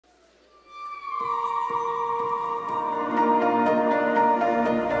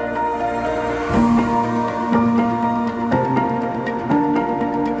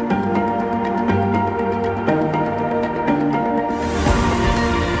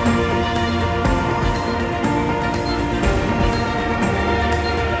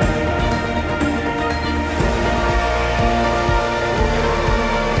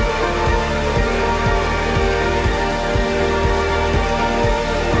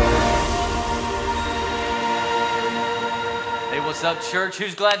What's up, church?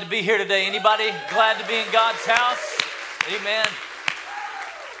 Who's glad to be here today? Anybody glad to be in God's house? Amen.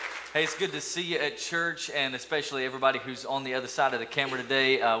 Hey, it's good to see you at church, and especially everybody who's on the other side of the camera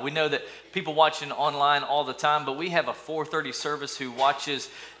today. We know that people watching online all the time, but we have a 4:30 service who watches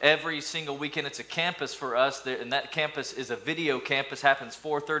every single weekend. It's a campus for us, and that campus is a video campus. Happens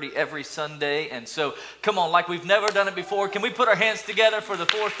 4:30 every Sunday, and so come on, like we've never done it before. Can we put our hands together for the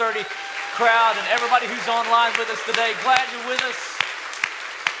 4:30 crowd and everybody who's online with us today? Glad you're with us.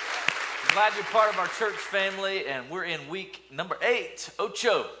 Glad you're part of our church family, and we're in week number 8,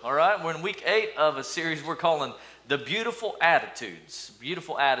 Ocho, all right? We're in week 8 of a series we're calling The Beautiful Attitudes,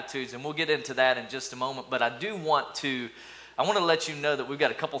 and we'll get into that in just a moment, but I want to let you know that we've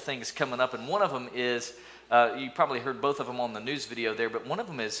got a couple things coming up, and one of them is, you probably heard both of them on the news video there, but one of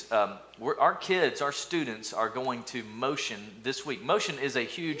them is our students are going to Motion this week. Motion is a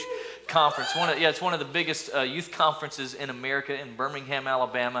huge conference. It's one of the biggest youth conferences in America in Birmingham,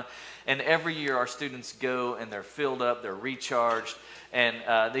 Alabama. And every year our students go and they're filled up, they're recharged, and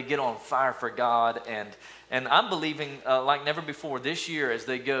they get on fire for God. And I'm believing like never before this year as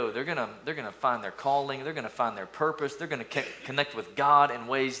they go, they're gonna find their calling, they're gonna find their purpose, they're gonna connect with God in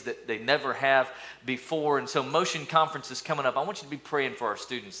ways that they never have before. And so Motion Conference is coming up. I want you to be praying for our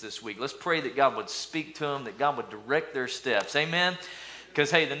students this week. Let's pray that God would speak to them, that God would direct their steps. Amen. Because,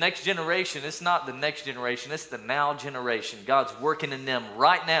 hey, the next generation, it's not the next generation, it's the now generation. God's working in them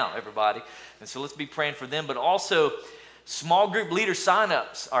right now, everybody. And so let's be praying for them. But also, small group leader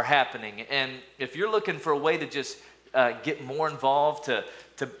signups are happening. And if you're looking for a way to just get more involved,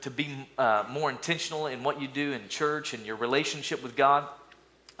 to be more intentional in what you do in church and your relationship with God,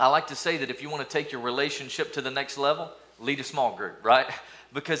 I like to say that if you want to take your relationship to the next level, lead a small group, right?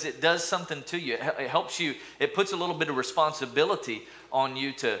 Because it does something to you. It helps you. It puts a little bit of responsibility on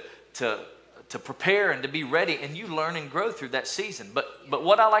you to prepare and to be ready, and you learn and grow through that season. But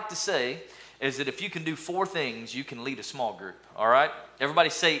what I like to say is that if you can do 4 things, you can lead a small group. All right? Everybody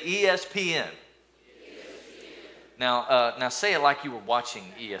say ESPN. Now say it like you were watching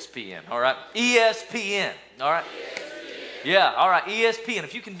ESPN. All right? ESPN. All right? ESPN. Yeah. All right. ESPN.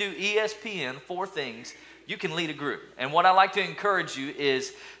 If you can do ESPN, 4 things, you can lead a group. And what I like to encourage you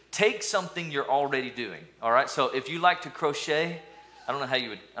is take something you're already doing. All right? So if you like to crochet, I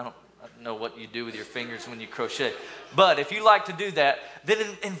don't know what you do with your fingers when you crochet. But if you like to do that, then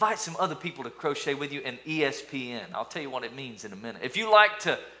invite some other people to crochet with you in ESPN. I'll tell you what it means in a minute. If you like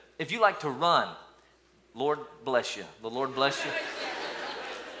to run, Lord bless you. The Lord bless you.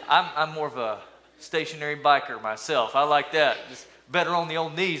 I'm more of a stationary biker myself. I like that. Just better on the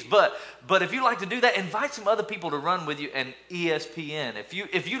old knees. But if you like to do that, invite some other people to run with you in ESPN.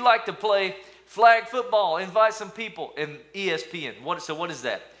 If you like to play flag football, invite some people in ESPN. So what is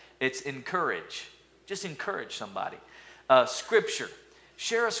that? It's encourage. Just encourage somebody. Scripture.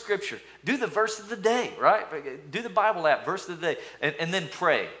 Share a scripture. Do the verse of the day, right? Do the Bible app, verse of the day. And then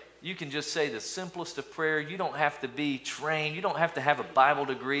pray. You can just say the simplest of prayer. You don't have to be trained. You don't have to have a Bible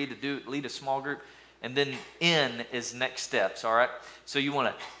degree to lead a small group. And then N is next steps, all right? So you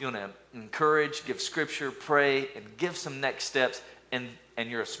want to encourage, give scripture, pray, and give some next steps, and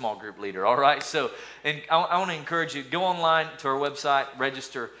you're a small group leader, all right? So and I want to encourage you, go online to our website,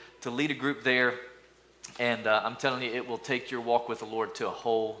 register to lead a group there, and I'm telling you, it will take your walk with the Lord to a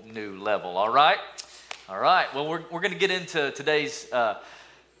whole new level, all right? All right, well, we're going to get into today's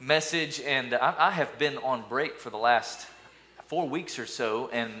message, and I have been on break for the last 4 weeks or so,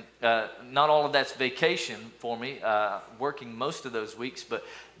 and not all of that's vacation for me, working most of those weeks, but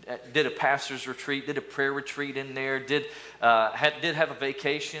did a pastor's retreat, did a prayer retreat in there, did have a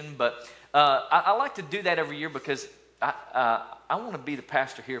vacation, but I like to do that every year because I want to be the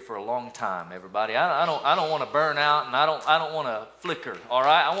pastor here for a long time, everybody. I don't want to burn out, and I don't want to flicker, all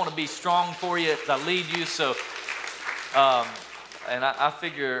right? I want to be strong for you as I lead you, so and I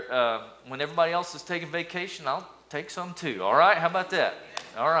figure when everybody else is taking vacation, I'll take some too, all right? How about that?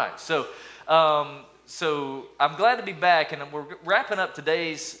 All right, so I'm glad to be back, and we're wrapping up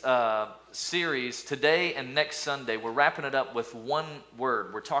today's series today and next Sunday. We're wrapping it up with one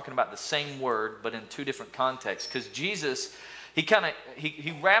word. We're talking about the same word, but in 2 different contexts, because Jesus,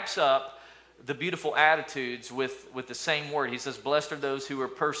 he wraps up the beautiful attitudes with the same word. He says, blessed are those who are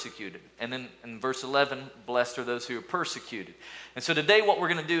persecuted. And then in verse 11, blessed are those who are persecuted. And so today what we're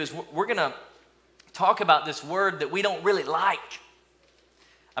going to do is we're going to talk about this word that we don't really like.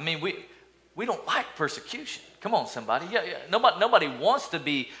 I mean, we don't like persecution. Come on, somebody. Yeah. Nobody wants to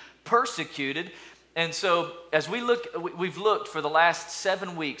be persecuted. And so as we've looked for the last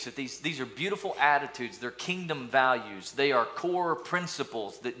 7 weeks at these are beautiful attitudes. They're kingdom values. They are core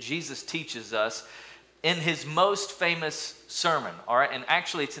principles that Jesus teaches us in his most famous sermon, all right, and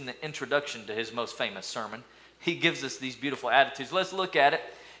actually it's in the introduction to his most famous sermon, he gives us these beautiful attitudes. Let's look at it.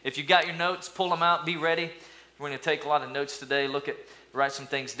 If you got your notes, pull them out, be ready. We're going to take a lot of notes today, write some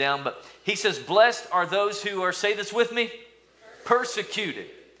things down. But he says, blessed are those who are, say this with me, persecuted.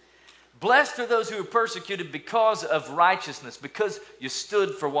 Blessed are those who are persecuted because of righteousness, because you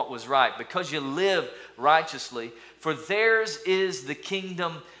stood for what was right, because you live righteously. For theirs is the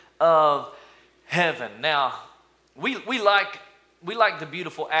kingdom of heaven. Now, we like the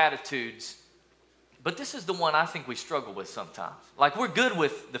beautiful attitudes, but this is the one I think we struggle with sometimes. Like, we're good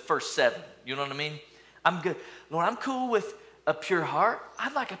with the first 7. You know what I mean? I'm good. Lord, I'm cool with a pure heart.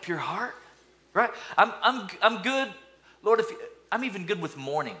 I'd like a pure heart, right? I'm good. Lord, I'm even good with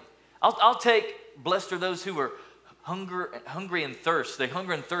mourning. I'll take, blessed are those who are hungry and thirst. They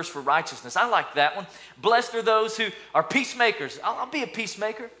hunger and thirst for righteousness. I like that one. Blessed are those who are peacemakers. I'll be a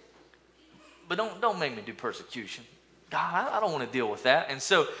peacemaker. But don't make me do persecution. God, I don't want to deal with that. And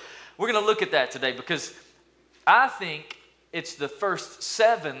so we're going to look at that today, because I think it's the first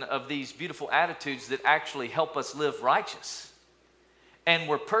 7 of these beautiful attitudes that actually help us live righteous. And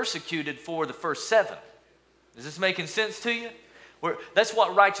we're persecuted for the first 7. Is this making sense to you? That's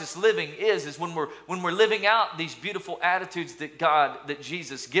what righteous living is when we're living out these beautiful attitudes that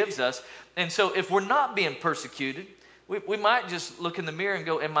Jesus gives us. And so if we're not being persecuted, we might just look in the mirror and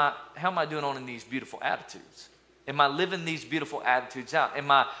go, how am I doing on in these beautiful attitudes? Am I living these beautiful attitudes out? Am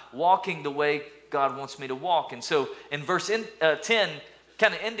I walking the way God wants me to walk? And so in verse 10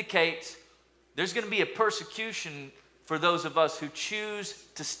 kind of indicates there's going to be a persecution for those of us who choose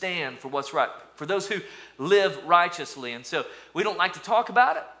to stand for what's right, for those who live righteously. And so we don't like to talk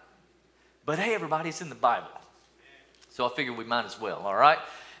about it, but hey, everybody, it's in the Bible. So I figured we might as well, all right?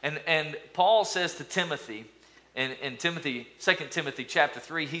 And Paul says to Timothy, in 2 Timothy chapter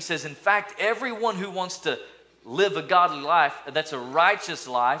 3, he says, in fact, everyone who wants to live a godly life, that's a righteous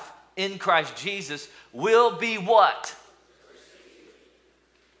life in Christ Jesus, will be what?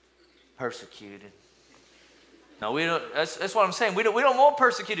 Persecuted. No, we don't. That's what I'm saying. We don't want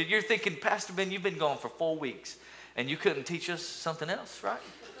persecuted. You're thinking, Pastor Ben, you've been gone for 4 weeks, and you couldn't teach us something else, right?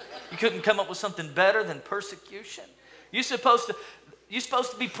 You couldn't come up with something better than persecution. You're supposed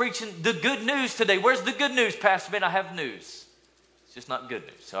to be preaching the good news today. Where's the good news, Pastor Ben? I have news. It's just not good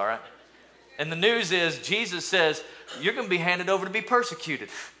news, all right? And the news is Jesus says you're going to be handed over to be persecuted.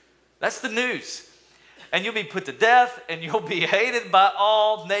 That's the news. And you'll be put to death, and you'll be hated by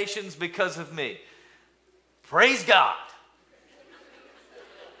all nations because of me. Praise God.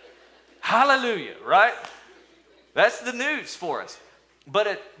 Hallelujah, right? That's the news for us.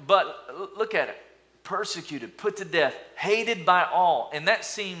 But look at it. Persecuted, put to death, hated by all. And that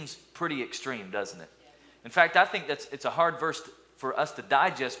seems pretty extreme, doesn't it? In fact, I think it's a hard verse for us to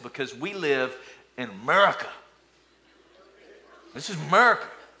digest, because we live in America. This is America.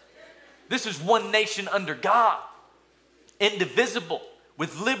 This is one nation under God, indivisible,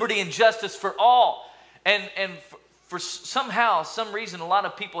 with liberty and justice for all. And for somehow, some reason, a lot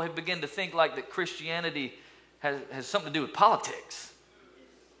of people have begun to think like that Christianity has something to do with politics.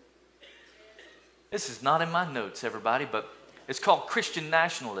 This is not in my notes, everybody, but it's called Christian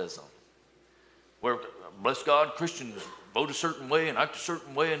nationalism, where, bless God, Christians vote a certain way and act a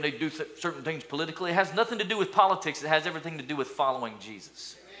certain way, and they do certain things politically. It has nothing to do with politics. It has everything to do with following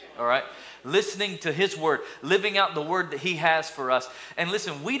Jesus. All right? Listening to his word, living out the word that he has for us. And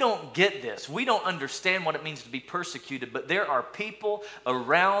listen, we don't get this. We don't understand what it means to be persecuted, but there are people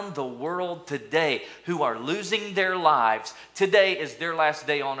around the world today who are losing their lives. Today is their last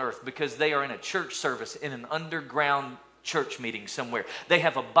day on earth because they are in a church service in an underground church meeting somewhere. They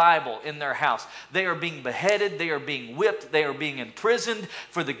have a Bible in their house. They are being beheaded. They are being whipped. They are being imprisoned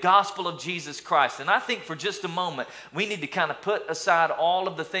for the gospel of Jesus Christ. And I think for just a moment, we need to kind of put aside all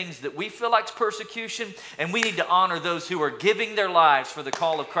of the things that we feel like is persecution, and we need to honor those who are giving their lives for the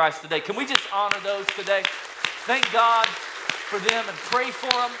call of Christ today. Can we just honor those today? Thank God for them and pray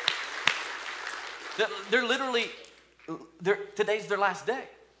for them. They're literally, today's their last day,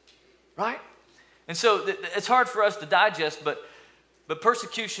 right? And so it's hard for us to digest, but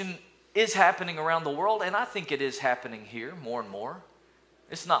persecution is happening around the world, and I think it is happening here more and more.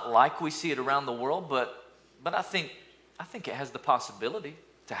 It's not like we see it around the world, but I think it has the possibility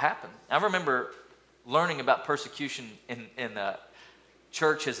to happen. I remember learning about persecution in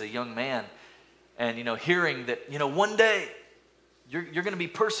church as a young man, and hearing that one day you're going to be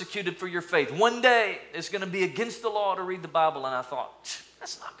persecuted for your faith. One day it's going to be against the law to read the Bible, and I thought,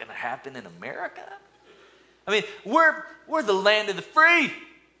 that's not going to happen in America. I mean, we're the land of the free,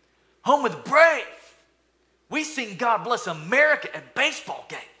 home of the brave. We sing God Bless America at baseball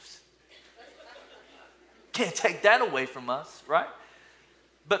games. can't take that away from us, right?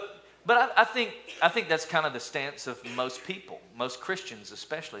 But I think that's kind of the stance of most people, most Christians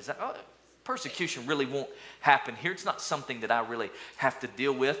especially. Is that, oh, persecution really won't happen here. It's not something that I really have to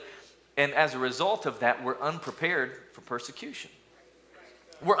deal with. And as a result of that, we're unprepared for persecution.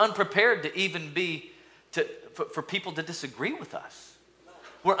 We're unprepared to even for people to disagree with us.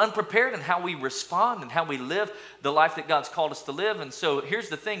 We're unprepared in how we respond and how we live the life that God's called us to live. And so here's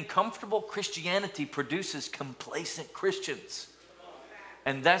the thing, comfortable Christianity produces complacent Christians.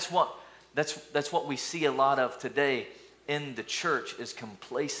 And that's what we see a lot of today in the church is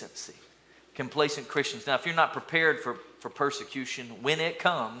complacency. Complacent Christians. Now, if you're not prepared for persecution, when it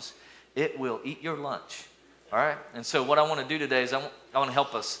comes, it will eat your lunch. All right? And so what I want to do today is I want to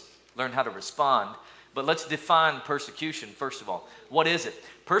help us learn how to respond. But let's define persecution, first of all. What is it?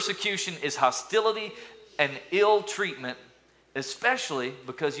 Persecution is hostility and ill treatment, especially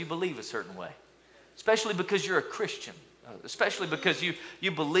because you believe a certain way. Especially because you're a Christian. Especially because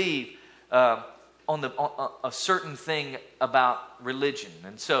you believe on a certain thing about religion.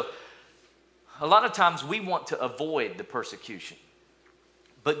 And so a lot of times we want to avoid the persecution.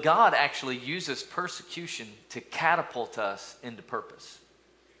 But God actually uses persecution to catapult us into purpose.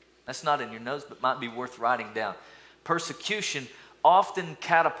 That's not in your notes, but might be worth writing down. Persecution often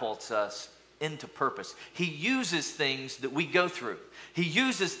catapults us into purpose. He uses things that we go through. He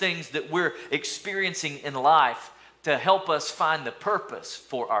uses things that we're experiencing in life to help us find the purpose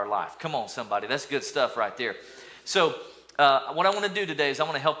for our life. Come on, somebody. That's good stuff right there. So what I want to do today is I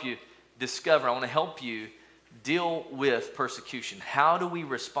want to help you discover, I want to help you deal with persecution. How do we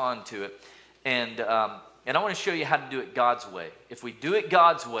respond to it? And I want to show you how to do it God's way. If we do it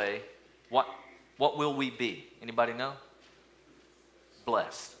God's way, what will we be? Anybody know?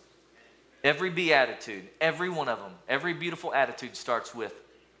 Blessed. Every beatitude, every one of them, every beautiful attitude starts with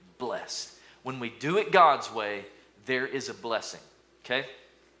blessed. When we do it God's way, there is a blessing. Okay?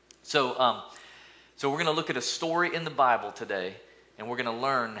 So we're going to look at a story in the Bible today, and we're going to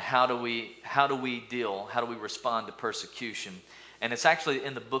learn how do we respond to persecution. And it's actually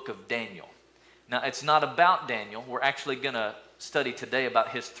in the book of Daniel. Now, it's not about Daniel. We're actually going to study today about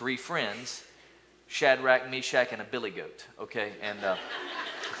his three friends, Shadrach, Meshach, and a billy goat, okay? And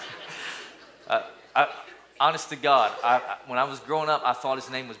honest to God, when I was growing up, I thought his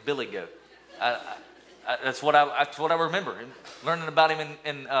name was Billy Goat. That's what I remember, learning about him.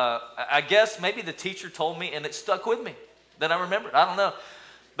 And I guess maybe the teacher told me, and it stuck with me, that I remembered. I don't know.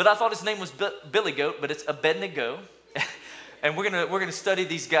 But I thought his name was Billy Goat, but it's Abednego. And we're gonna study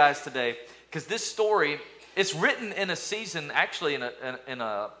these guys today. Because this story, it's written in a season, actually in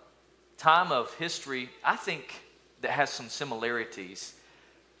a time of history, I think, that has some similarities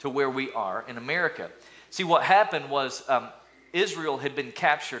to where we are in America. See, what happened was Israel had been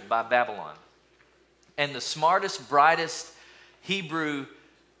captured by Babylon. And the smartest, brightest Hebrew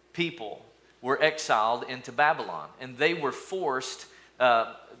people were exiled into Babylon. And they were forced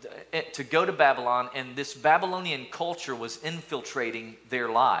to go to Babylon, and this Babylonian culture was infiltrating their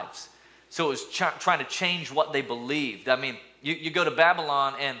lives. So it was trying to change what they believed. I mean, you go to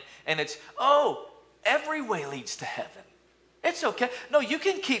Babylon and it's, oh, every way leads to heaven. It's okay. No, you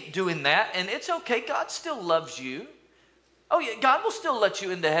can keep doing that and it's okay. God still loves you. Oh yeah, God will still let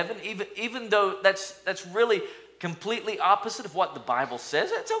you into heaven even though that's really completely opposite of what the Bible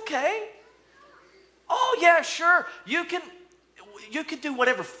says. It's okay. Oh yeah, sure. You can do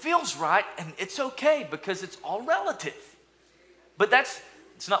whatever feels right and it's okay because it's all relative. But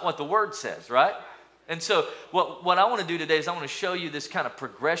it's not what the Word says, right? And so what I want to do today is I want to show you this kind of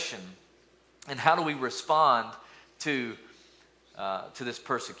progression and how do we respond to this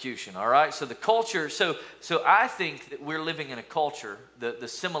persecution, all right? So the culture, so I think that we're living in a culture, the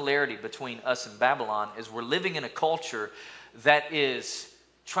similarity between us and Babylon is we're living in a culture that is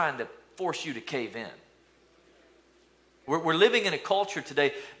trying to force you to cave in. We're living in a culture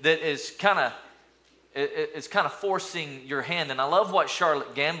today that is kind of forcing your hand. And I love what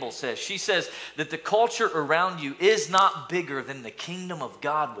Charlotte Gamble says. She says that the culture around you is not bigger than the kingdom of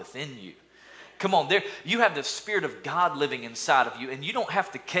God within you. Come on, you have the Spirit of God living inside of you, and you don't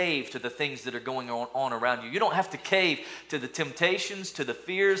have to cave to the things that are going on around you. You don't have to cave to the temptations, to the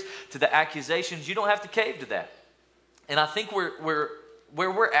fears, to the accusations. You don't have to cave to that. And I think where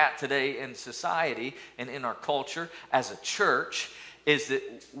we're at today in society and in our culture as a church is that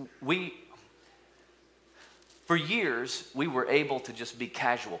for years, we were able to just be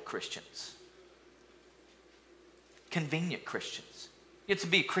casual Christians. Convenient Christians. You get to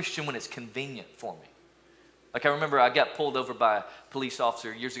be a Christian when it's convenient for me. Like I remember I got pulled over by a police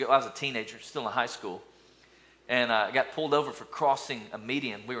officer years ago. I was a teenager, still in high school. And I got pulled over for crossing a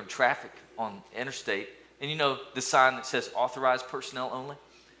median. We were in traffic on interstate. And you know the sign that says authorized personnel only?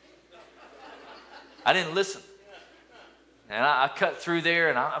 I didn't listen. And I cut through there,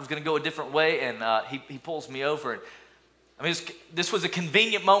 and I was going to go a different way, and he pulls me over. And I mean, this was a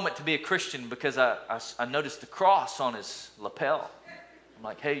convenient moment to be a Christian because I noticed the cross on his lapel. I'm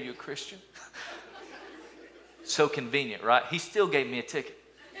like, hey, you a Christian? So convenient, right? He still gave me a ticket.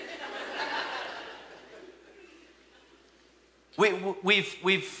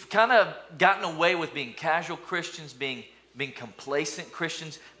 We've kind of gotten away with being casual Christians, being complacent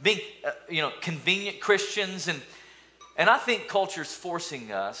Christians, being convenient Christians, and I think culture's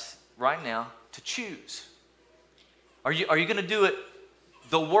forcing us right now to choose. Are you going to do it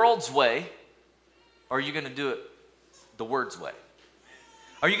the world's way, or are you going to do it the Word's way?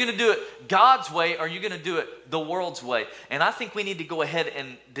 Are you going to do it God's way, or are you going to do it the world's way? And I think we need to go ahead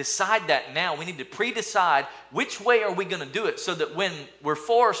and decide that now. We need to pre-decide which way are we going to do it so that when we're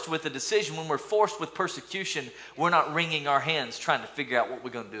forced with a decision, when we're forced with persecution, we're not wringing our hands trying to figure out what we're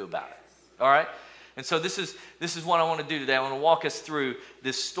going to do about it. All right? And so this is what I want to do today. I want to walk us through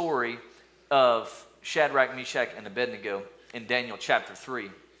this story of Shadrach, Meshach, and Abednego in Daniel chapter 3.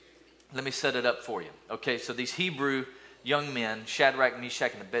 Let me set it up for you. Okay, so these Hebrew young men, Shadrach,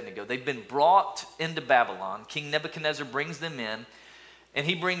 Meshach, and Abednego, they've been brought into Babylon. King Nebuchadnezzar brings them in, and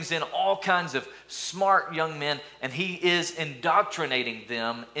he brings in all kinds of smart young men, and he is indoctrinating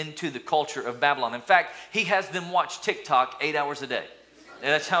them into the culture of Babylon. In fact, he has them watch TikTok 8 hours a day.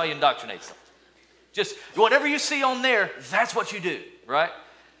 And that's how he indoctrinates them. Just whatever you see on there, that's what you do, right?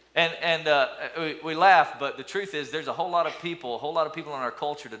 And we laugh, but the truth is there's a whole lot of people in our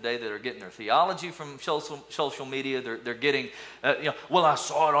culture today that are getting their theology from social media. They're getting, well, I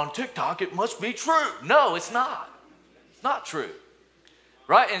saw it on TikTok. It must be true. No, it's not. It's not true,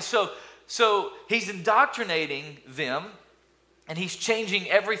 right? And so he's indoctrinating them, and he's changing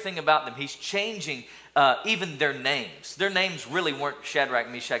everything about them. He's changing even their names. Their names really weren't Shadrach,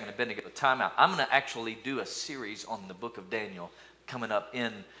 Meshach, and Abednego. Time out. I'm going to actually do a series on the book of Daniel coming up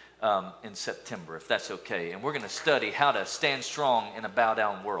in September, if that's okay. And we're going to study how to stand strong in a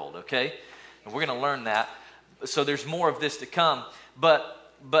bow-down world, okay? And we're going to learn that. So there's more of this to come.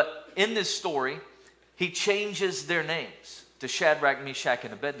 But in this story, he changes their names to Shadrach, Meshach,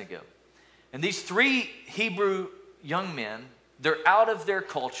 and Abednego. And these three Hebrew young men, they're out of their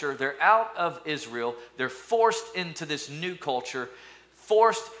culture. They're out of Israel. They're forced into this new culture.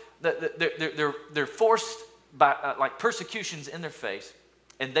 They're forced by like persecutions in their face.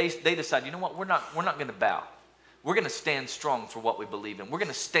 And they decide, you know what, we're not going to bow. We're going to stand strong for what we believe in. We're going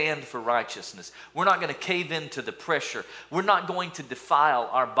to stand for righteousness. We're not going to cave into the pressure. We're not going to defile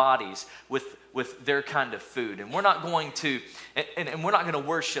our bodies with their kind of food. And we're not going to, and we're not going to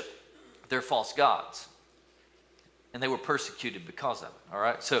worship their false gods. And they were persecuted because of it, all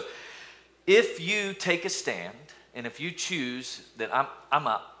right? So if you take a stand, and if you choose that I'm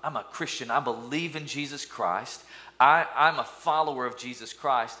a Christian, I believe in Jesus Christ, I'm a follower of Jesus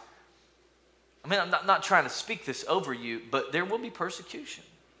Christ. I mean, I'm not trying to speak this over you, but there will be persecution.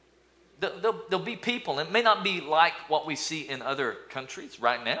 There'll be people, and it may not be like what we see in other countries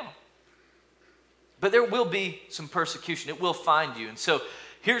right now, but there will be some persecution. It will find you. And so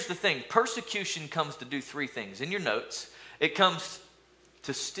here's the thing. Persecution comes to do three things. In your notes, it comes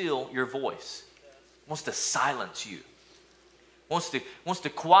to steal your voice. It wants to silence you. It wants to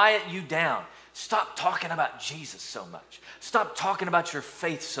quiet you down. Stop talking about Jesus so much. Stop talking about your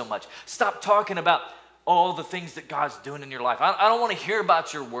faith so much. Stop talking about all the things that God's doing in your life. I don't want to hear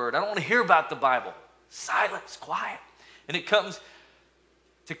about your word. I don't want to hear about the Bible. Silence, quiet. And it comes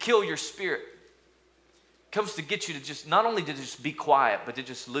to kill your spirit. It comes to get you to just, not only to just be quiet, but to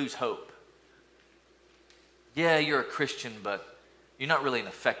just lose hope. Yeah, you're a Christian, but you're not really an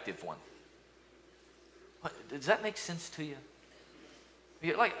effective one. Does that make sense to you?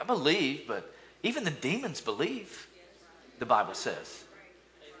 You're like, I believe, but even the demons believe, the Bible says.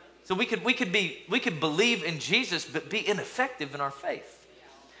 So we could believe in Jesus, but be ineffective in our faith.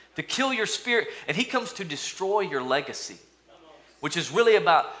 To kill your spirit, and he comes to destroy your legacy, which is really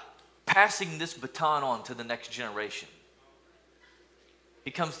about passing this baton on to the next generation. He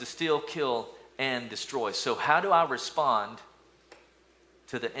comes to steal, kill, and destroy. So how do I respond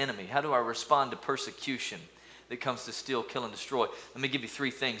to the enemy? How do I respond to persecution that comes to steal, kill, and destroy? Let me give you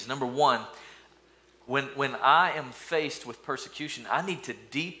three things. Number one, when I am faced with persecution, I need to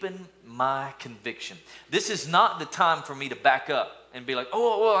deepen my conviction. This is not the time for me to back up and be like,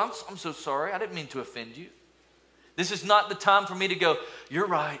 oh, well, I'm so sorry. I didn't mean to offend you. This is not the time for me to go, you're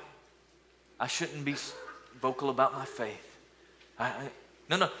right. I shouldn't be vocal about my faith.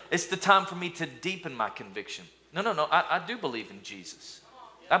 No. It's the time for me to deepen my conviction. No. I do believe in Jesus.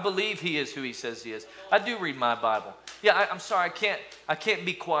 I believe he is who he says he is. I do read my Bible. Yeah, I'm sorry, I can't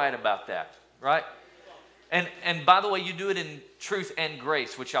be quiet about that, right? And by the way, you do it in truth and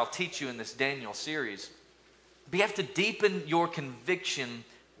grace, which I'll teach you in this Daniel series. But you have to deepen your conviction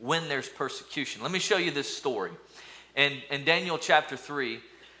when there's persecution. Let me show you this story. In Daniel chapter 3,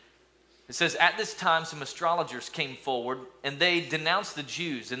 it says, at this time some astrologers came forward, and they denounced the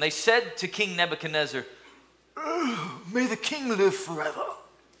Jews. And they said to King Nebuchadnezzar, may the king live forever.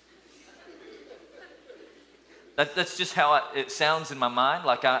 That's just how it sounds in my mind.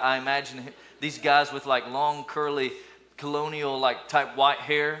 Like I imagine these guys with like long, curly, colonial like type white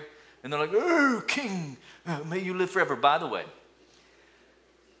hair. And they're like, oh, king, may you live forever. By the way,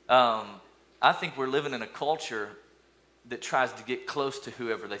 I think we're living in a culture that tries to get close to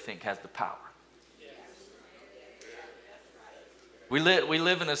whoever they think has the power. We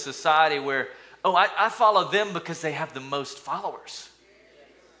live in a society where, oh, I follow them because they have the most followers.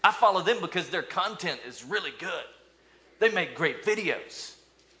 I follow them because their content is really good. They make great videos.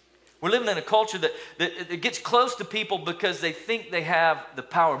 We're living in a culture that gets close to people because they think they have the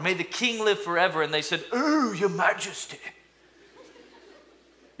power. May the king live forever. And they said, oh, your majesty.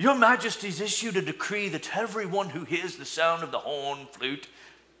 Your majesty's issued a decree that everyone who hears the sound of the horn, flute,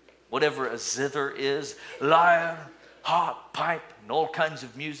 whatever a zither is, lyre, harp, pipe, and all kinds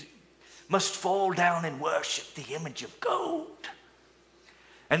of music, must fall down and worship the image of gold.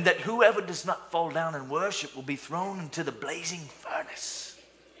 And that whoever does not fall down and worship will be thrown into the blazing furnace.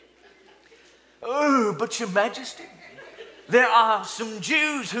 Oh, but your majesty, there are some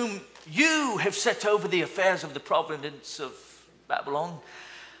Jews whom you have set over the affairs of the province of Babylon,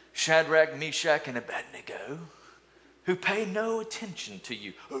 Shadrach, Meshach, and Abednego, who pay no attention to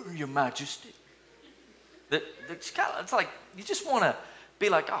you. Oh, your majesty. It's like, you just want to be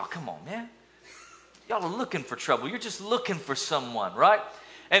like, oh, come on, man. Y'all are looking for trouble. You're just looking for someone, right?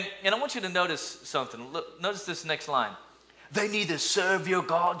 And I want you to notice something. Look, notice this next line. They neither serve your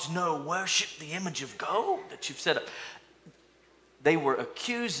gods nor worship the image of gold that you've set up. They were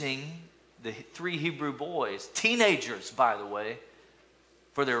accusing the 3 Hebrew boys, teenagers, by the way,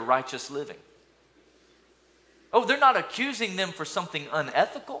 for their righteous living. Oh, they're not accusing them for something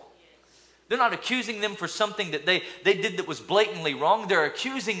unethical. They're not accusing them for something that they did that was blatantly wrong. They're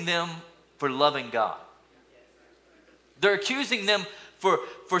accusing them for loving God. They're accusing them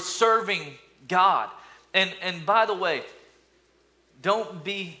for serving God. And by the way, don't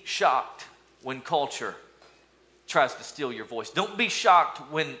be shocked when culture tries to steal your voice. Don't be shocked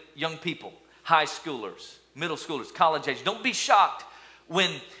when young people, high schoolers, middle schoolers, college age, don't be shocked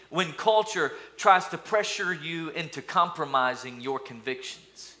when culture tries to pressure you into compromising your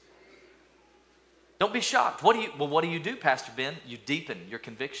convictions. Don't be shocked. What do you do, Pastor Ben? You deepen your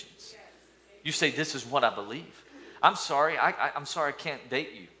convictions. You say, this is what I believe. I'm sorry, I'm sorry I can't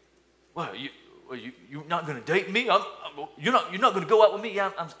date you. Well, you're not going to date me? You're not going to go out with me?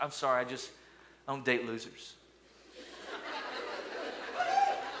 Yeah, I'm sorry, I don't date losers.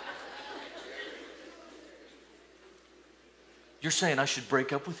 You're saying I should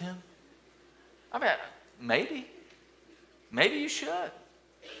break up with him? I mean, maybe. Maybe you should.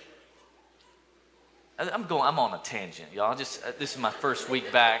 I'm on a tangent, y'all. This is my first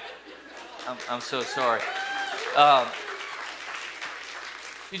week back. I'm so sorry.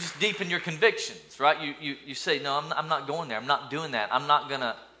 You just deepen your convictions, right? You say, no, I'm not going there. I'm not doing that. I'm not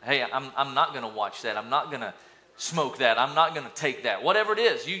gonna watch that. I'm not gonna smoke that. I'm not gonna take that. Whatever it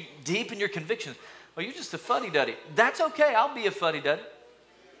is, you deepen your convictions. Oh, you're just a fuddy-duddy. That's okay. I'll be a fuddy-duddy.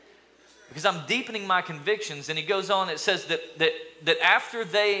 Because I'm deepening my convictions. And he goes on, it says that after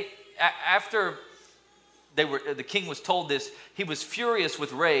the king was told this, he was furious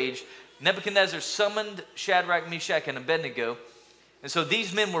with rage. Nebuchadnezzar summoned Shadrach, Meshach, and Abednego. And so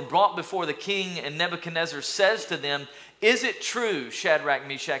these men were brought before the king, and Nebuchadnezzar says to them, is it true, Shadrach,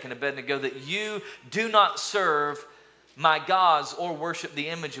 Meshach, and Abednego, that you do not serve my gods or worship the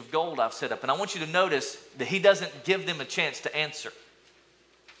image of gold I've set up? And I want you to notice that he doesn't give them a chance to answer.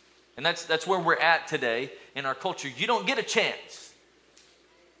 And that's where we're at today in our culture. You don't get a chance.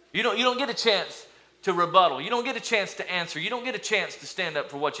 You don't get a chance to rebuttal. You don't get a chance to answer. You don't get a chance to stand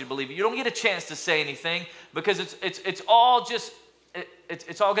up for what you believe. You don't get a chance to say anything because it's all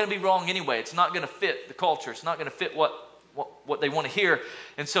going to be wrong anyway. It's not going to fit the culture. It's not going to fit what they want to hear.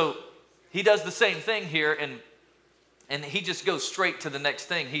 And so he does the same thing here, and he just goes straight to the next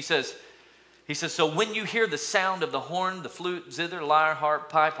thing. He says, so when you hear the sound of the horn, the flute, zither, lyre, harp,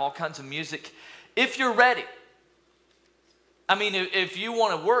 pipe, all kinds of music, if you're ready, I mean, if you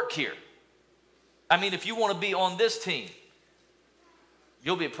want to work here, I mean, if you want to be on this team,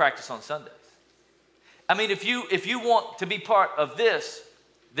 you'll be at practice on Sundays. I mean, if you want to be part of this,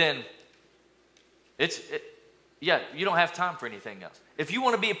 then yeah, you don't have time for anything else. If you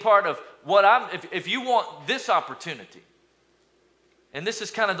want to be a part of if you want this opportunity, and this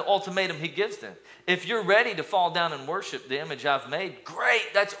is kind of the ultimatum he gives them. If you're ready to fall down and worship the image I've made,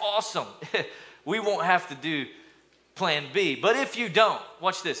 great, that's awesome. We won't have to do plan B. But if you don't,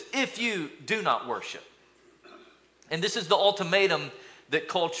 watch this, if you do not worship, and this is the ultimatum that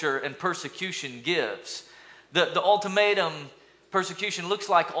culture and persecution gives. The ultimatum, persecution looks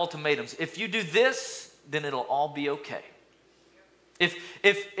like ultimatums. If you do this, then it'll all be okay.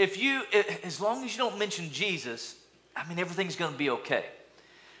 As long as you don't mention Jesus, I mean, everything's going to be okay.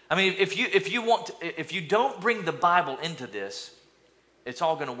 I mean, if you don't bring the Bible into this, it's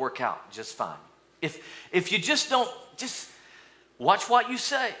all going to work out just fine. If you just don't, just watch what you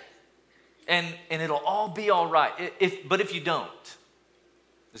say, and it'll all be all right. But if you don't,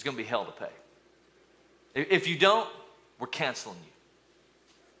 there's going to be hell to pay. If you don't, we're canceling you.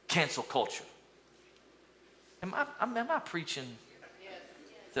 Cancel culture. Am I preaching?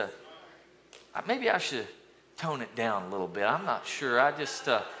 Maybe I should tone it down a little bit. I'm not sure. I just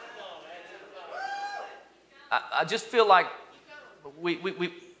feel like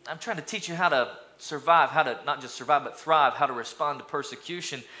I'm trying to teach you how to survive, how to not just survive but thrive, how to respond to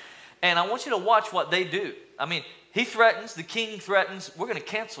persecution. And I want you to watch what they do. I mean, he threatens, the king threatens, we're going to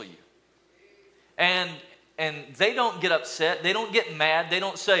cancel you. And they don't get upset. They don't get mad. They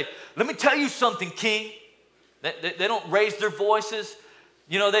don't say, let me tell you something, king. They don't raise their voices.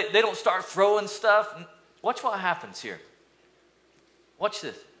 You know, they don't start throwing stuff. Watch what happens here. Watch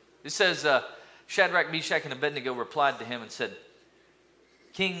this. It says, Shadrach, Meshach, and Abednego replied to him and said,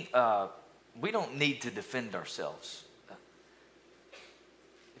 King, we don't need to defend ourselves.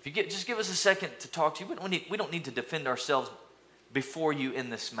 Just give us a second to talk to you. We don't need to defend ourselves before you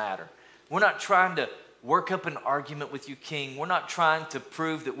in this matter. We're not trying to work up an argument with you, King. We're not trying to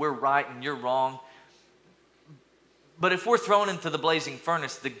prove that we're right and you're wrong. But if we're thrown into the blazing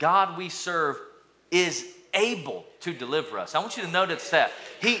furnace, the God we serve is able to deliver us. I want you to notice that.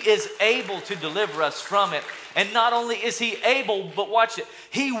 He is able to deliver us from it. And not only is he able, but watch it,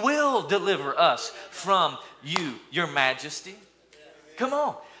 he will deliver us from you, your majesty. Come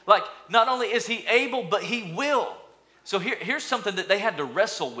on. Like, not only is he able, but he will. So here's something that they had to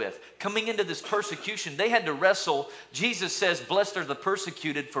wrestle with. Coming into this persecution, they had to wrestle. Jesus says, blessed are the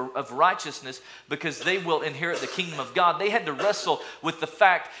persecuted of righteousness, because they will inherit the kingdom of God. They had to wrestle with the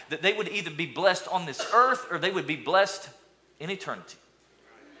fact that they would either be blessed on this earth or they would be blessed in eternity.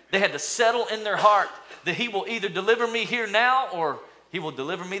 They had to settle in their heart that he will either deliver me here now or he will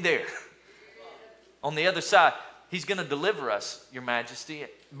deliver me there. On the other side, he's going to deliver us, your majesty.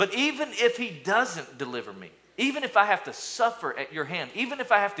 But even if he doesn't deliver me, even if I have to suffer at your hand, even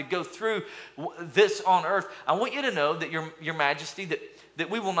if I have to go through this on earth, I want you to know that your majesty, that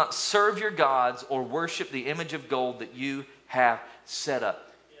we will not serve your gods or worship the image of gold that you have set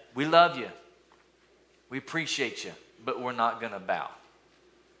up. We love you. We appreciate you, but we're not going to bow.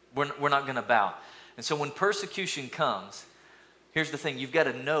 We're not going to bow. And so when persecution comes, here's the thing. You've got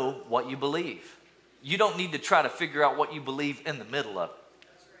to know what you believe. You don't need to try to figure out what you believe in the middle of it.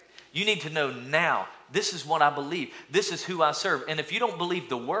 You need to know now, this is what I believe. This is who I serve. And if you don't believe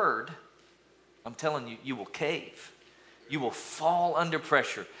the word, I'm telling you, you will cave. You will fall under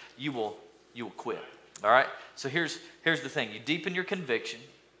pressure. You will quit. All right? So here's the thing. You deepen your conviction.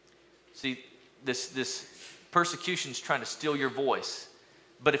 See, this persecution is trying to steal your voice.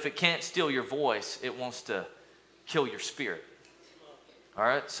 But if it can't steal your voice, it wants to kill your spirit. All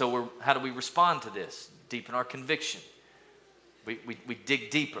right? So how do we respond to this? Deepen our conviction. We dig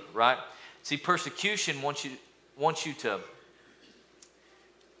deeper, right? See, persecution wants you to,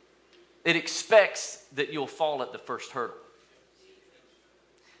 it expects that you'll fall at the first hurdle.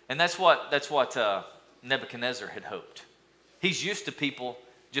 And that's what Nebuchadnezzar had hoped. He's used to people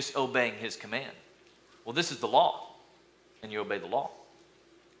just obeying his command. Well, this is the law, and you obey the law.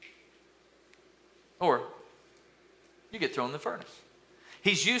 Or you get thrown in the furnace.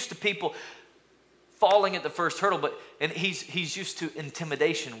 He's used to people falling at the first hurdle, and he's used to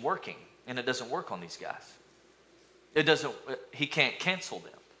intimidation working, and it doesn't work on these guys. He can't cancel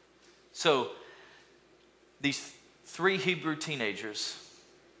them. So these 3 Hebrew teenagers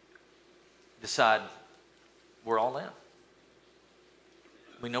decide, we're all in.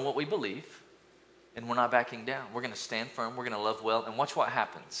 We know what we believe, and we're not backing down. We're going to stand firm. We're going to love well, and watch what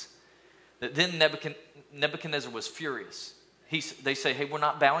happens. Then Nebuchadnezzar was furious. They say, hey, we're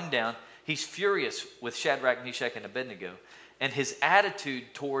not bowing down. He's furious with Shadrach, Meshach, and Abednego, and his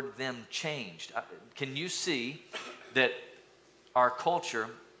attitude toward them changed. Can you see that our culture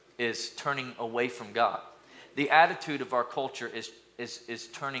is turning away from God? The attitude of our culture is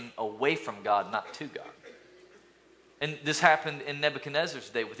turning away from God, not to God. And this happened in Nebuchadnezzar's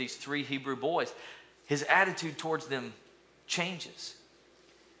day with these 3 Hebrew boys. His attitude towards them changes.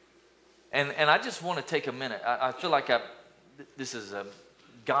 And I just want to take a minute. I feel like this is a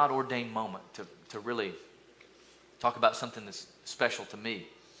God-ordained moment to really talk about something that's special to me.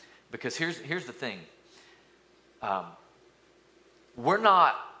 Because here's the thing. We're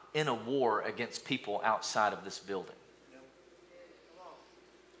not in a war against people outside of this building.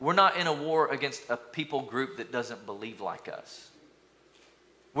 We're not in a war against a people group that doesn't believe like us.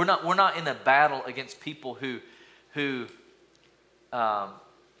 We're not in a battle against people who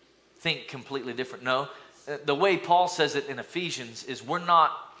think completely different. No, the way Paul says it in Ephesians is we're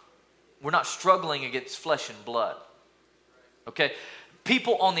not struggling against flesh and blood. Okay,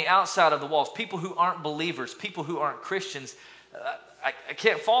 people on the outside of the walls, people who aren't believers, people who aren't Christians. I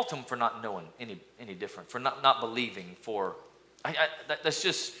can't fault them for not knowing any different, for not believing, for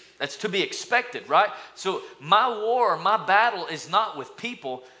that's to be expected, right? So my war, my battle is not with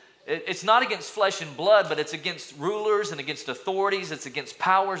people. It's not against flesh and blood, but it's against rulers and against authorities. It's against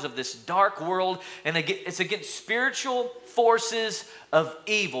powers of this dark world, and it's against spiritual forces of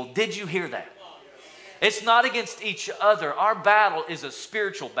evil. Did you hear that? It's not against each other. Our battle is a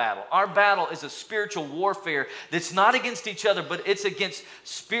spiritual battle. Our battle is a spiritual warfare that's not against each other, but it's against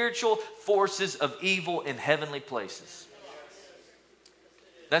spiritual forces of evil in heavenly places.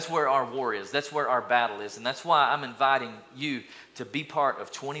 That's where our war is. That's where our battle is. And that's why I'm inviting you to be part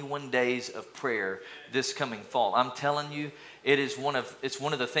of 21 days of prayer this coming fall. I'm telling you, it's one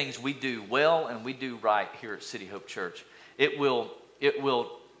of the things we do well and we do right here at City Hope Church. It will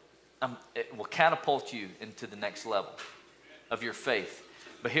catapult you into the next level of your faith.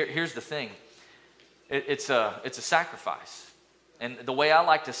 But here's the thing. It's a sacrifice. And the way I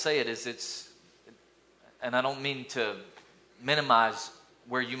like to say it is and I don't mean to minimize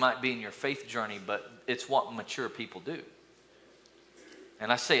where you might be in your faith journey, but it's what mature people do.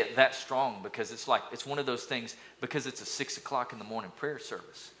 And I say it that strong because it's one of those things, because it's a 6 o'clock in the morning prayer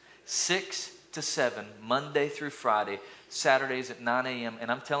service. 6 to 7, Monday through Friday, Saturdays at 9 a.m.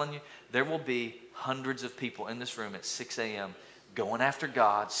 And I'm telling you, there will be hundreds of people in this room at 6 a.m. going after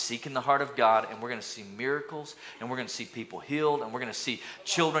God, seeking the heart of God, and we're going to see miracles, and we're going to see people healed, and we're going to see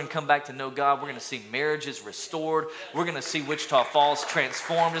children come back to know God. We're going to see marriages restored. We're going to see Wichita Falls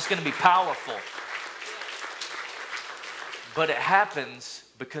transformed. It's going to be powerful. But it happens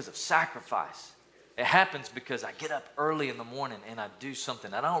because of sacrifice. It happens because I get up early in the morning and I do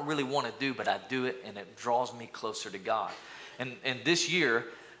something I don't really want to do, but I do it, and it draws me closer to God. And this year,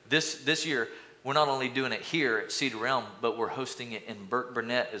 we're not only doing it here at Cedar Realm, but we're hosting it in Burke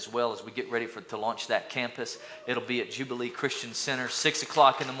Burnett as well as we get ready to launch that campus. It'll be at Jubilee Christian Center, 6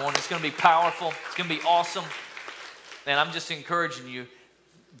 o'clock in the morning. It's going to be powerful. It's going to be awesome. And I'm just encouraging you,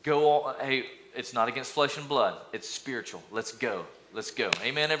 hey, it's not against flesh and blood. It's spiritual. Let's go. Let's go.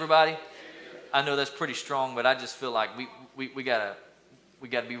 Amen, everybody? Amen. I know that's pretty strong, but I just feel like we gotta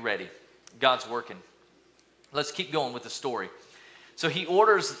be ready. God's working. Let's keep going with the story. So he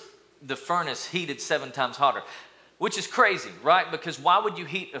orders the furnace heated 7 times hotter, which is crazy, right? Because why would you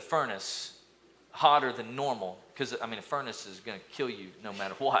heat a furnace hotter than normal? Because, I mean, a furnace is going to kill you no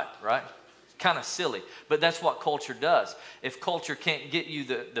matter what, right? It's kind of silly, but that's what culture does. If culture can't get you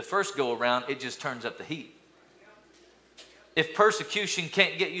the first go around, it just turns up the heat. If persecution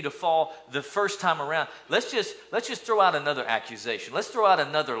can't get you to fall the first time around, let's just throw out another accusation. Let's throw out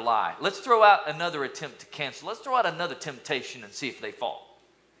another lie. Let's throw out another attempt to cancel. Let's throw out another temptation and see if they fall.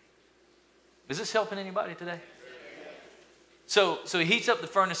 Is this helping anybody today? So he heats up the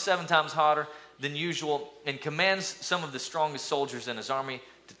furnace 7 times hotter than usual and commands some of the strongest soldiers in his army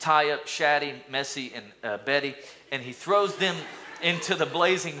to tie up Shaddy, Messy, and Betty, and he throws them into the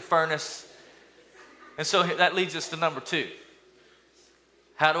blazing furnace. And so that leads us to number 2.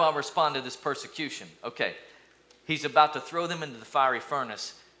 How do I respond to this persecution? Okay, he's about to throw them into the fiery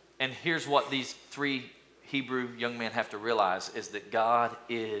furnace, and here's what these 3 Hebrew young men have to realize is that God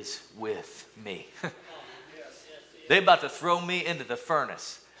is with me. They're about to throw me into the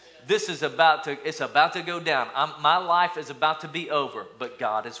furnace. It's about to go down. My life is about to be over, but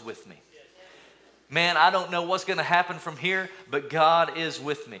God is with me. Man, I don't know what's going to happen from here, but God is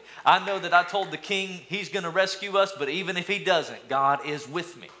with me. I know that I told the king he's going to rescue us, but even if he doesn't, God is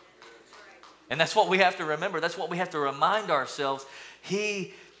with me. And that's what we have to remember. That's what we have to remind ourselves.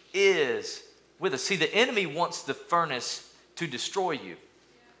 He is with us. See, the enemy wants the furnace to destroy you,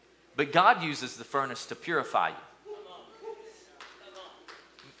 but God uses the furnace to purify you.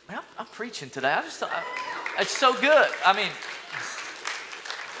 Man, I'm preaching today. It's so good. I mean,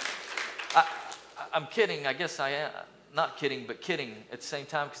 I'm kidding. I guess I am. not kidding, but kidding at the same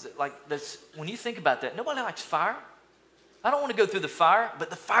time, because when you think about that, nobody likes fire. I don't want to go through the fire, but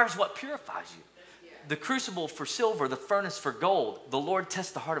the fire is what purifies you. The crucible for silver, the furnace for gold. The Lord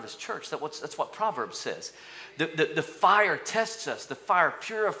tests the heart of his church. That's what Proverbs says. The fire tests us. The fire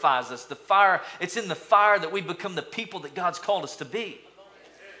purifies us. The fire, it's in the fire that we become the people that God's called us to be.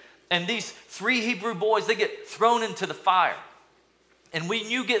 And these 3 Hebrew boys, they get thrown into the fire. And when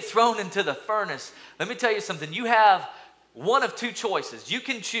you get thrown into the furnace, let me tell you something. You have one of 2 choices. You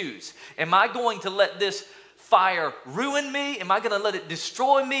can choose. Am I going to let this fire ruin me? Am I going to let it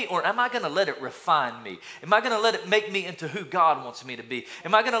destroy me? Or am I going to let it refine me? Am I going to let it make me into who God wants me to be?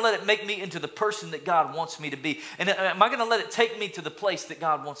 Am I going to let it make me into the person that God wants me to be? And am I going to let it take me to the place that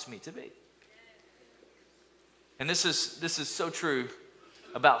God wants me to be? And this is so true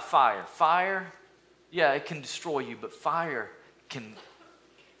about fire. Fire, yeah, it can destroy you, but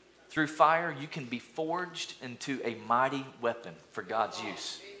through fire, you can be forged into a mighty weapon for God's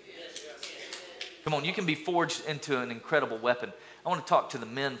use. Come on, you can be forged into an incredible weapon. I want to talk to the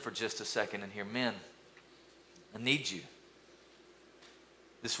men for just a second in here. Men, I need you.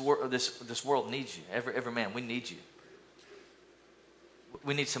 This world needs you. Every man, we need you.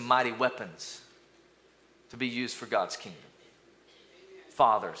 We need some mighty weapons to be used for God's kingdom.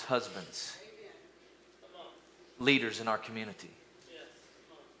 Fathers, husbands, leaders in our community,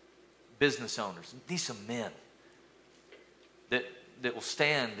 business owners. Need some men that will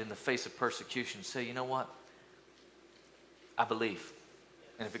stand in the face of persecution and say, you know what? I believe.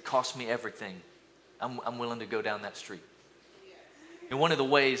 And if it costs me everything, I'm willing to go down that street. And one of the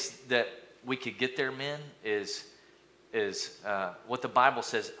ways that we could get there, men, is what the Bible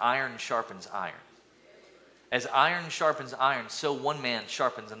says, iron sharpens iron. As iron sharpens iron, so one man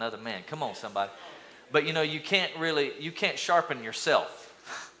sharpens another man. Come on, somebody. But you know, you can't sharpen yourself.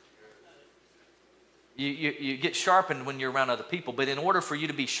 You get sharpened when you're around other people, but in order for you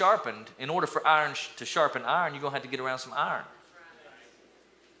to be sharpened, in order for iron to sharpen iron, you're going to have to get around some iron.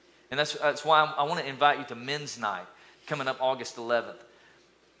 And that's why I want to invite you to Men's Night coming up August 11th.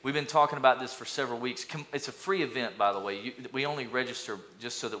 We've been talking about this for several weeks. It's a free event, by the way. We only register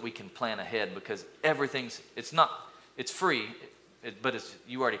just so that we can plan ahead, because it's free, but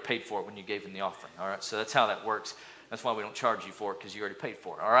you already paid for it when you gave in the offering, all right? So that's how that works. That's why we don't charge you for it, because you already paid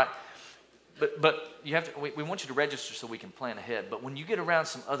for it, all right? But you have to. We want you to register so we can plan ahead. But when you get around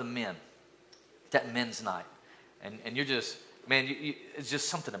some other men, that men's night, and you're just, man, it's just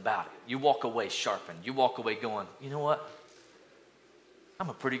something about it. You walk away sharpened. You walk away going, you know what? I'm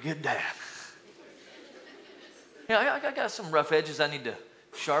a pretty good dad. Yeah, I got some rough edges I need to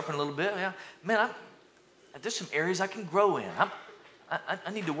sharpen a little bit. Yeah, man, there's some areas I can grow in.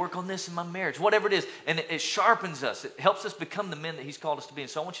 I need to work on this in my marriage, whatever it is. And it sharpens us. It helps us become the men that he's called us to be. And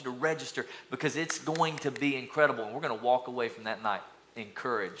so I want you to register, because it's going to be incredible. And we're going to walk away from that night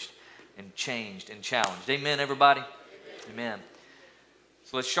encouraged and changed and challenged. Amen, everybody? Amen.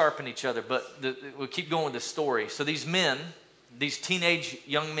 So let's sharpen each other. But we'll keep going with the story. So these men, these teenage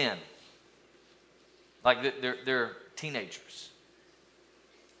young men, like they're teenagers,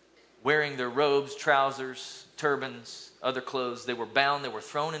 wearing their robes, trousers, turbans, other clothes. They were bound. They were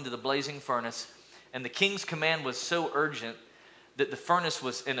thrown into the blazing furnace. And the king's command was so urgent that the furnace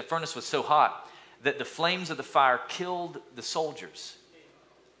was so hot that the flames of the fire killed the soldiers.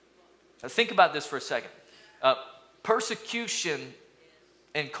 Now think about this for a second. Persecution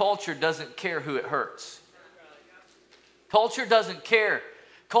and culture doesn't care who it hurts. Culture doesn't care.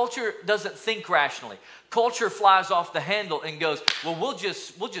 Culture doesn't think rationally. Culture flies off the handle and goes, well, we'll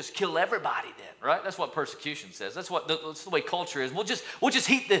just kill everybody then, right? That's what persecution says. That's the way culture is. We'll just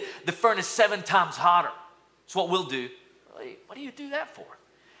heat the furnace 7 times hotter. That's what we'll do. What do you do that for?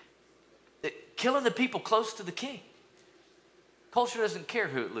 Killing the people close to the king. Culture doesn't care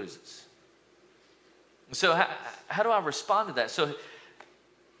who it loses. So how do I respond to that? So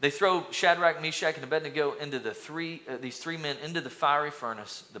they throw Shadrach, Meshach, and Abednego into these 3 men into the fiery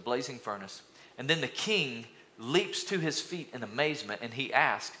furnace, the blazing furnace. And then the king leaps to his feet in amazement, and he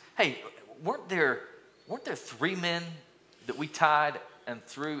asks, hey, weren't there 3 men that we tied and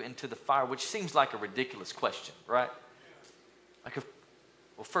threw into the fire? Which seems like a ridiculous question, right?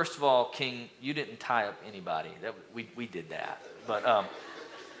 Well, first of all, king, you didn't tie up anybody. We did that. But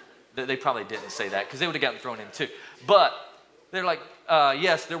they probably didn't say that, because they would have gotten thrown in too. But they're like,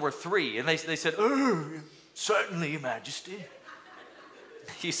 yes, there were 3. And they said, oh, certainly, Your Majesty.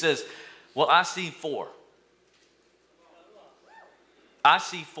 He says, well, I see 4. I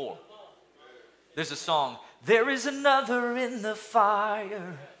see 4. There's a song, there is another in the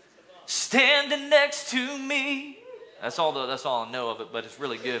fire standing next to me. That's all I know of it, but it's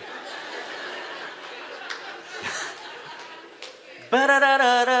really good.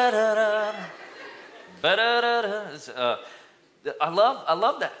 Ba-da-da-da-da-da-da. Ba-da-da-da. I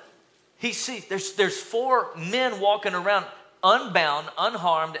love that. He sees there's 4 men walking around unbound,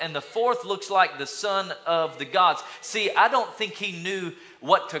 unharmed, and the 4th looks like the son of the gods. See, I don't think he knew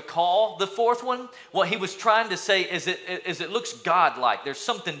what to call the 4th one. What he was trying to say is it looks God-like. There's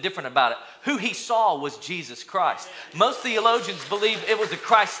something different about it. Who he saw was Jesus Christ. Most theologians believe it was a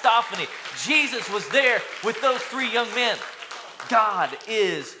Christophany. Jesus was there with those 3 young men. God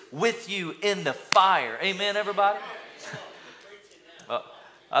is with you in the fire. Amen, everybody? Well,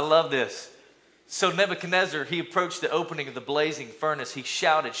 I love this. So Nebuchadnezzar, he approached the opening of the blazing furnace. He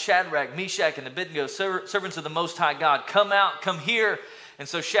shouted, Shadrach, Meshach, and Abednego, servants of the Most High God, come out, come here. And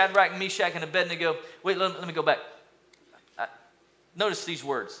so Shadrach, Meshach, and Abednego, wait, let me go back. Notice these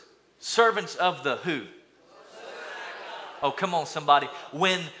words. Servants of the who? Oh, come on, somebody.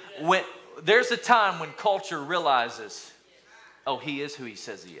 When there's a time when culture realizes, oh, he is who he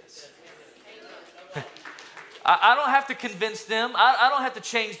says he is. I don't have to convince them. I don't have to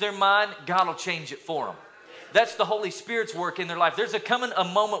change their mind. God will change it for them. That's the Holy Spirit's work in their life. There's a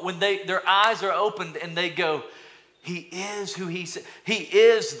moment when their eyes are opened and they go, he is who he said. He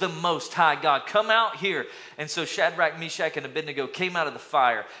is the Most High God. Come out here. And so Shadrach, Meshach, and Abednego came out of the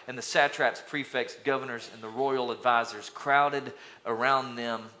fire, and the satraps, prefects, governors, and the royal advisors crowded around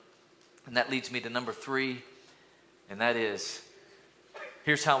them. And that leads me to number 3, and that is,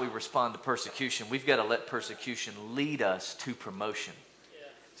 here's how we respond to persecution. We've got to let persecution lead us to promotion.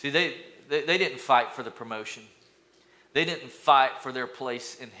 See, they didn't fight for the promotion. They didn't fight for their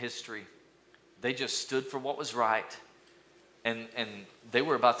place in history. They just stood for what was right, and they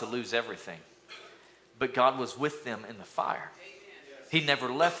were about to lose everything. But God was with them in the fire. He never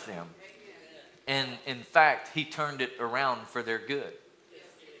left them. And in fact, he turned it around for their good.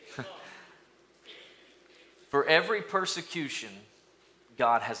 For every persecution,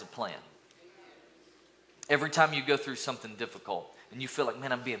 God has a plan. Every time you go through something difficult and you feel like,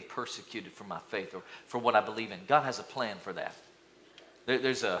 man, I'm being persecuted for my faith or for what I believe in, God has a plan for that.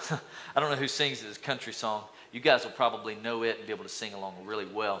 There's I don't know who sings this country song. You guys will probably know it and be able to sing along really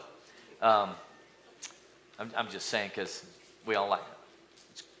well. I'm just saying because we all like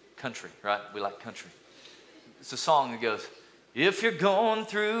it's country, right? We like country. It's a song that goes, if you're going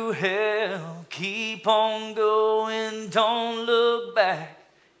through hell, keep on going, don't look back.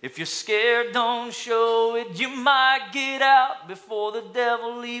 If you're scared, don't show it. You might get out before the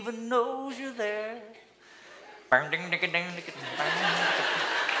devil even knows you're there.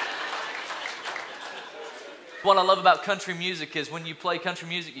 What I love about country music is when you play country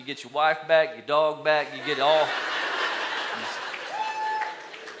music, you get your wife back, your dog back, you get it all.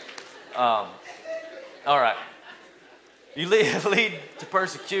 All right. You lead to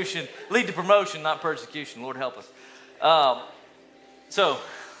persecution, lead to promotion, not persecution. Lord help us. So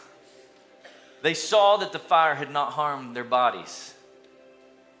they saw that the fire had not harmed their bodies.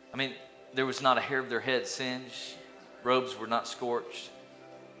 I mean, there was not a hair of their head singed. Robes were not scorched.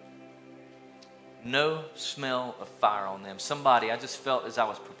 No smell of fire on them. Somebody, I just felt as I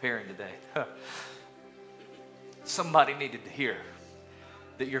was preparing today, somebody needed to hear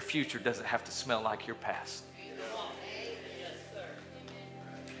that your future doesn't have to smell like your past.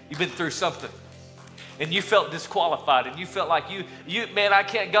 You've been through something and you felt disqualified and you felt like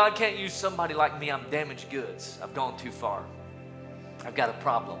man, God can't use somebody like me. I'm damaged goods. I've gone too far. I've got a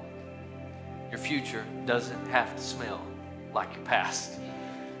problem. Your future doesn't have to smell like your past.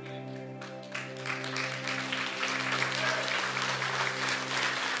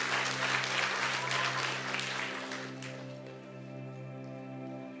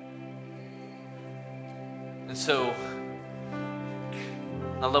 And so,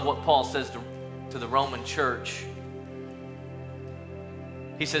 I love what Paul says to the Roman church.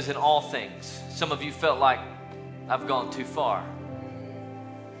 He says, in all things, some of you felt like I've gone too far.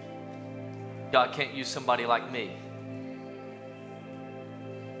 God can't use somebody like me.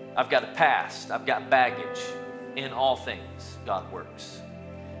 I've got a past. I've got baggage. In all things, God works.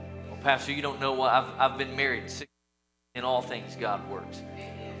 Well, Pastor, you don't know what I've been married 6 years. In all things, God works.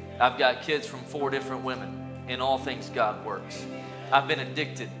 I've got kids from 4 different women. In all things, God works. I've been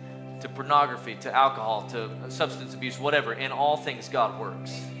addicted to pornography, to alcohol, to substance abuse, whatever. In all things, God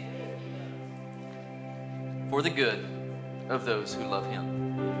works. For the good of those who love Him.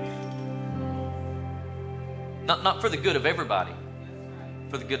 Not for the good of everybody,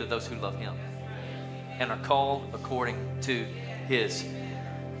 for the good of those who love Him and are called according to His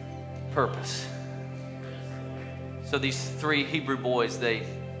purpose. So these 3 Hebrew boys, they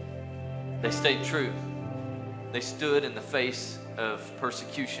stayed true. They stood in the face of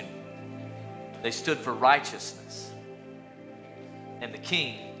persecution. They stood for righteousness. And the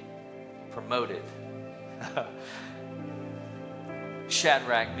king promoted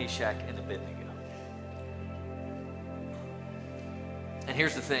Shadrach, Meshach, and Abednego. And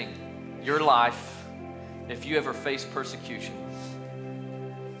here's the thing. Your life, if you ever face persecution,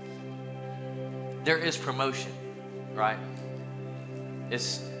 there is promotion, right?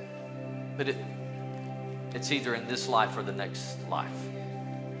 It's either in this life or the next life.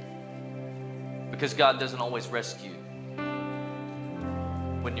 Because God doesn't always rescue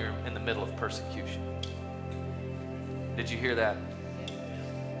when you're in the middle of persecution. Did you hear that?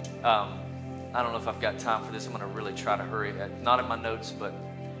 I don't know if I've got time for this. I'm going to really try to hurry. Not in my notes, but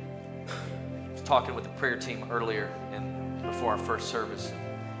I was talking with the prayer team earlier before our first service.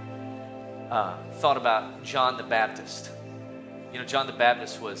 Thought about John the Baptist. You know, John the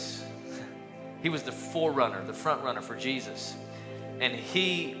Baptist he was the forerunner, the front runner for Jesus. And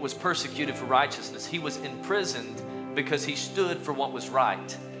he was persecuted for righteousness. He was imprisoned because he stood for what was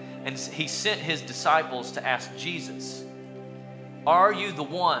right. And he sent his disciples to ask Jesus, are you the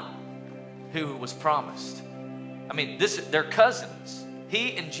one who was promised? I mean, they're cousins.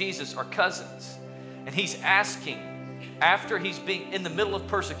 He and Jesus are cousins. And he's asking, after he's being in the middle of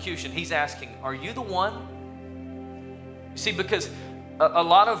persecution, he's asking, are you the one? You see, because a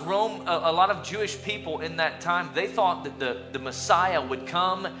lot of Jewish people in that time, they thought that the Messiah would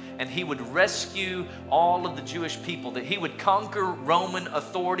come and he would rescue all of the Jewish people, that he would conquer Roman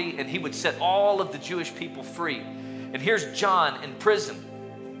authority and he would set all of the Jewish people free. And here's John in prison.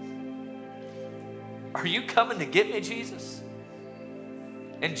 Are you coming to get me, Jesus?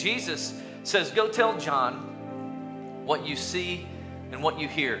 And Jesus says, go tell John what you see and what you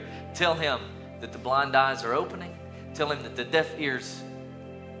hear. Tell him that the blind eyes are opening. Tell him that the deaf ears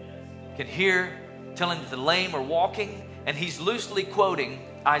can hear. Tell him that the lame are walking. And he's loosely quoting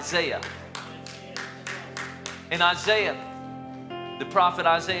Isaiah. In Isaiah, the prophet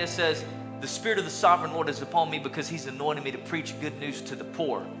Isaiah says, the Spirit of the Sovereign Lord is upon me because he's anointed me to preach good news to the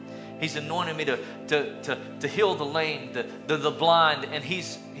poor. He's anointed me to heal the lame, the blind, and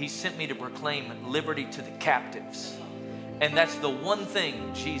he's sent me to proclaim liberty to the captives. And that's the one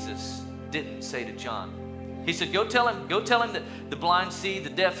thing Jesus didn't say to John. He said, go tell him that the blind see, the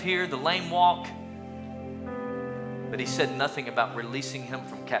deaf hear, the lame walk. But he said nothing about releasing him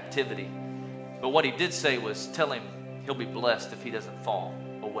from captivity. But what he did say was, tell him he'll be blessed if he doesn't fall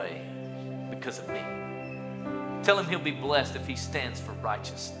away because of me. Tell him he'll be blessed if he stands for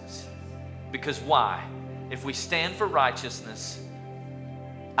righteousness. Because why? If we stand for righteousness,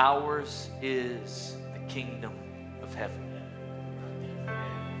 ours is the kingdom of heaven.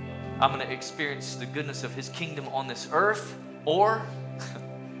 I'm going to experience the goodness of his kingdom on this earth or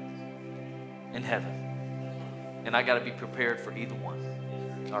in heaven. And I got to be prepared for either one.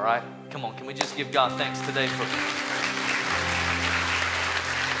 All right? Come on, can we just give God thanks today for...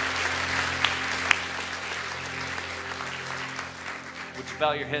 Would you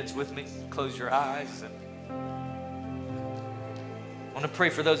bow your heads with me? Close your eyes. And I want to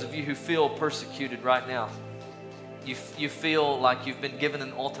pray for those of you who feel persecuted right now. You feel like you've been given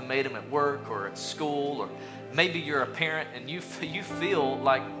an ultimatum at work or at school, or maybe you're a parent and you feel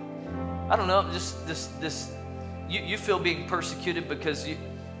like, I don't know, you feel being persecuted because you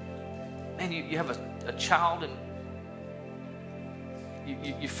have a child and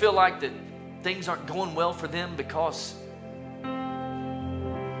you feel like that things aren't going well for them because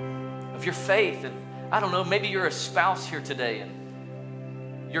of your faith. And I don't know, maybe you're a spouse here today and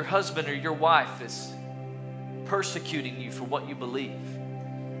your husband or your wife is persecuting you for what you believe.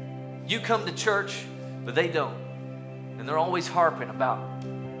 You come to church, but they don't. And they're always harping about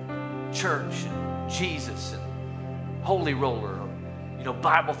church and Jesus and holy roller or,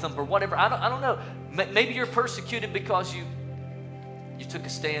 Bible thumper, whatever. I don't know. Maybe you're persecuted because you took a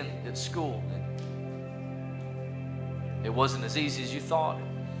stand at school and it wasn't as easy as you thought.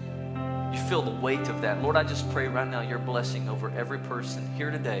 You feel the weight of that. Lord, I just pray right now your blessing over every person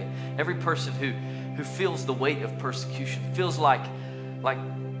here today, every person who feels the weight of persecution, feels like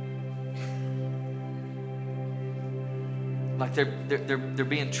they're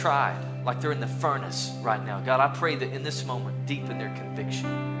being tried, like they're in the furnace right now. God, I pray that in this moment, deepen their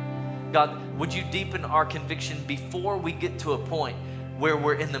conviction. God, would you deepen our conviction before we get to a point where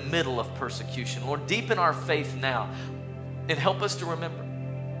we're in the middle of persecution? Lord, deepen our faith now and help us to remember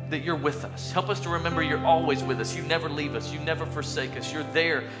that you're with us. Help us to remember you're always with us. You never leave us. You never forsake us. You're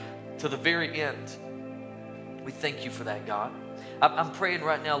there to the very end. We thank you for that, God. I'm praying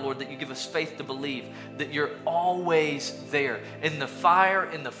right now, Lord, that you give us faith to believe that you're always there. In the fire,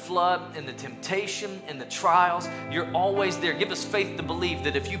 in the flood, in the temptation, in the trials, you're always there. Give us faith to believe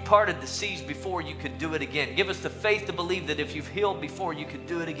that if you parted the seas before, you could do it again. Give us the faith to believe that if you've healed before, you could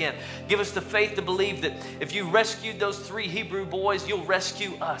do it again. Give us the faith to believe that if you rescued those 3 Hebrew boys, you'll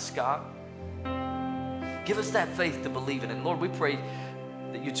rescue us, God. Give us that faith to believe in it. And Lord, we pray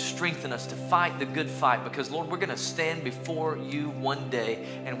that you'd strengthen us to fight the good fight, because Lord, we're going to stand before you one day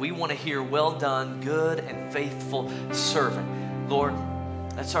and we want to hear, well done, good and faithful servant. Lord,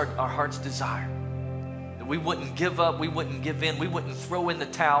 that's our heart's desire. That we wouldn't give up, we wouldn't give in, we wouldn't throw in the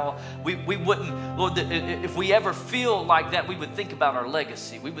towel. We wouldn't, Lord, that if we ever feel like that, we would think about our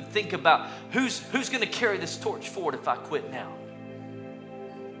legacy. We would think about who's going to carry this torch forward if I quit now.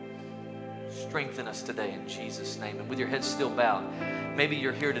 Strengthen us today in Jesus' name. And with your head still bowed, maybe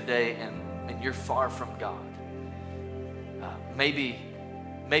you're here today and you're far from God. Maybe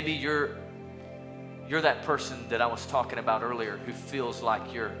you're that person that I was talking about earlier who feels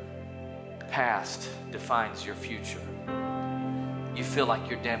like your past defines your future. You feel like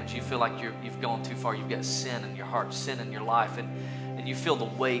you're damaged. You feel like you've gone too far. You've got sin in your heart, sin in your life, and you feel the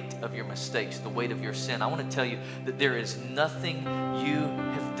weight of your mistakes, the weight of your sin. I want to tell you that there is nothing you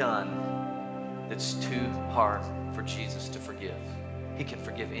have done that's too hard for Jesus to forgive. He can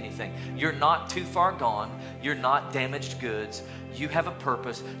forgive anything. You're not too far gone. You're not damaged goods. You have a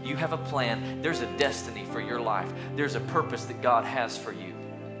purpose. You have a plan. There's a destiny for your life. There's a purpose that God has for you.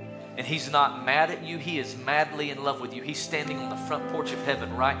 And He's not mad at you. He is madly in love with you. He's standing on the front porch of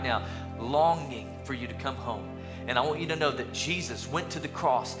heaven right now, longing for you to come home. And I want you to know that Jesus went to the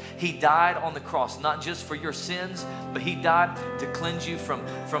cross. He died on the cross, not just for your sins, but He died to cleanse you from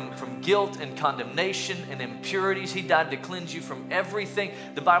guilt and condemnation and impurities. He died to cleanse you from everything.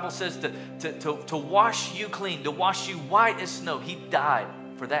 The Bible says to wash you clean, to wash you white as snow. He died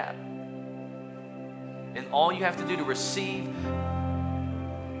for that. And all you have to do to receive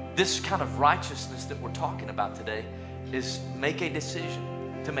this kind of righteousness that we're talking about today is make a decision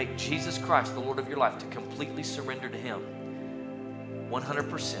to make Jesus Christ the Lord of your life, to completely surrender to Him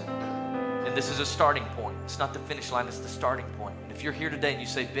 100%. And this is a starting point. It's not the finish line, it's the starting point. And if you're here today and you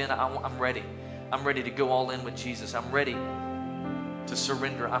say, Ben, I'm ready. I'm ready to go all in with Jesus. I'm ready to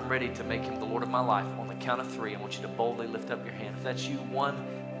surrender. I'm ready to make Him the Lord of my life. On the count of 3, I want you to boldly lift up your hand. If that's you,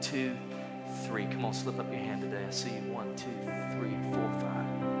 1, 2, 3. Come on, slip up your hand today. I see you. 1, 2, 3, 4, 5.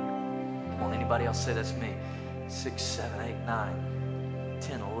 Come on, anybody else say that's me? 6, 7, 8, 9.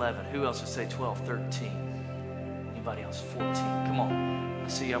 10, 11. Who else would say 12, 13? Anybody else? 14. Come on. I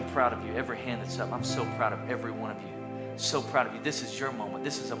see you. I'm proud of you. Every hand that's up. I'm so proud of every one of you. So proud of you. This is your moment.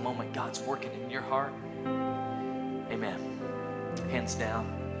 This is a moment God's working in your heart. Amen. Hands down.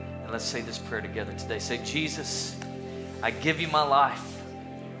 And let's say this prayer together today. Say, Jesus, I give you my life.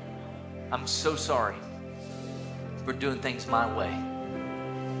 I'm so sorry for doing things my way.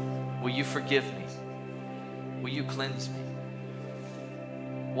 Will you forgive me? Will you cleanse me?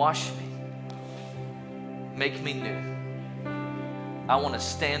 Wash me. Make me new. I want to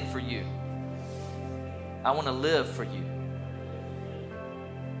stand for you. I want to live for you.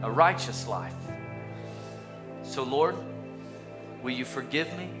 A righteous life. So Lord, will you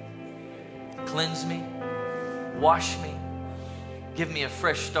forgive me? Cleanse me? Wash me? Give me a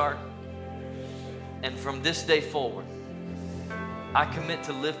fresh start? And from this day forward, I commit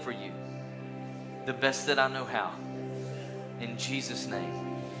to live for you the best that I know how. In Jesus' name.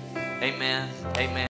 Amen. Amen.